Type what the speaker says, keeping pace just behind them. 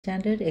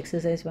Standard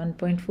exercise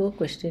 1.4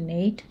 question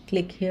 8.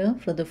 Click here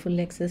for the full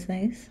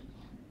exercise.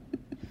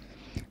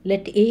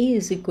 Let a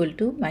is equal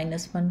to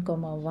minus 1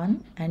 comma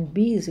 1 and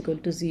b is equal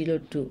to 0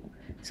 2.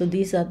 So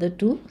these are the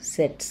two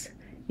sets.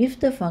 If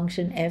the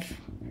function f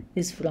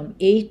is from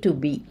a to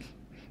b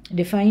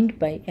defined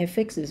by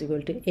fx is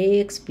equal to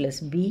ax plus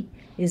b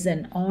is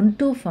an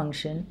onto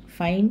function,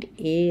 find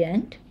a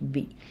and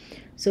b.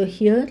 So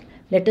here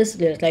let us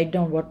write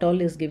down what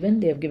all is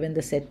given. They have given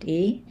the set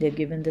a, they have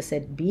given the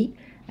set b,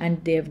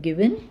 and they have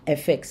given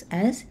fx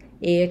as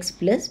ax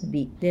plus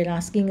b. They are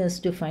asking us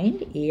to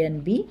find a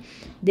and b.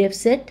 They have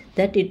said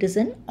that it is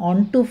an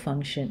onto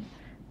function.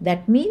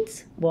 That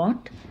means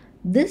what?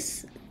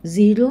 This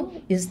 0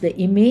 is the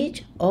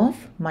image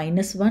of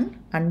minus 1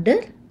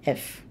 under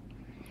f,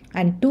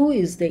 and 2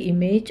 is the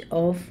image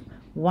of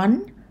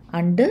 1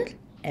 under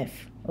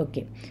f.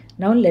 Okay,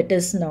 now let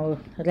us now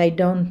write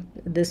down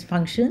these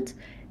functions.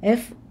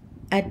 F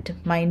at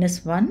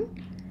minus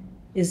 1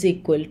 is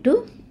equal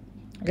to,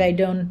 write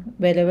down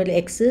wherever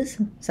x is,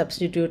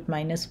 substitute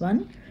minus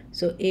 1.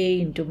 So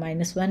a into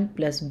minus 1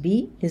 plus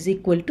b is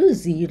equal to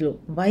 0.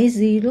 Why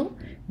 0?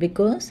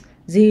 Because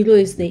 0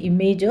 is the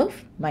image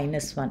of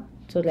minus 1.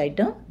 So write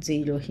down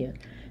 0 here.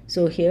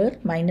 So here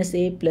minus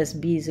a plus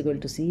b is equal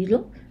to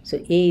 0. So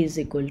a is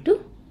equal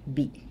to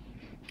b.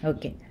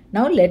 Okay.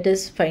 Now let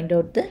us find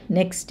out the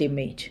next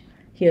image.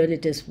 Here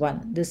it is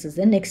 1. This is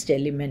the next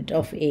element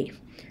of a.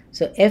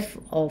 So f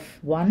of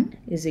 1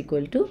 is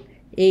equal to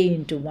a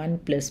into 1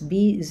 plus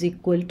b is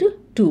equal to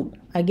 2.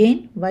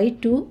 Again, why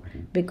 2?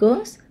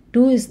 Because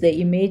 2 is the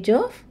image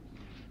of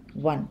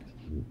 1.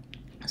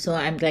 So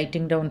I am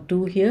writing down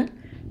 2 here.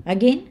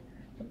 Again,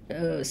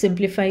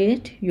 simplify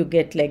it. You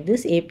get like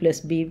this. A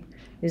plus b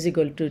is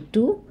equal to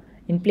 2.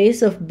 In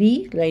place of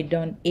b, write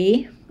down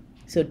a.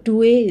 So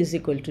 2a is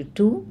equal to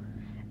 2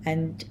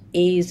 and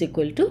a is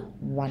equal to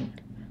 1.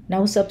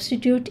 Now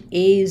substitute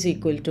a is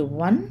equal to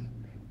 1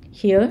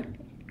 here.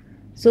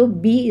 So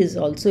b is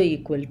also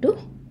equal to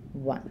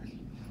 1.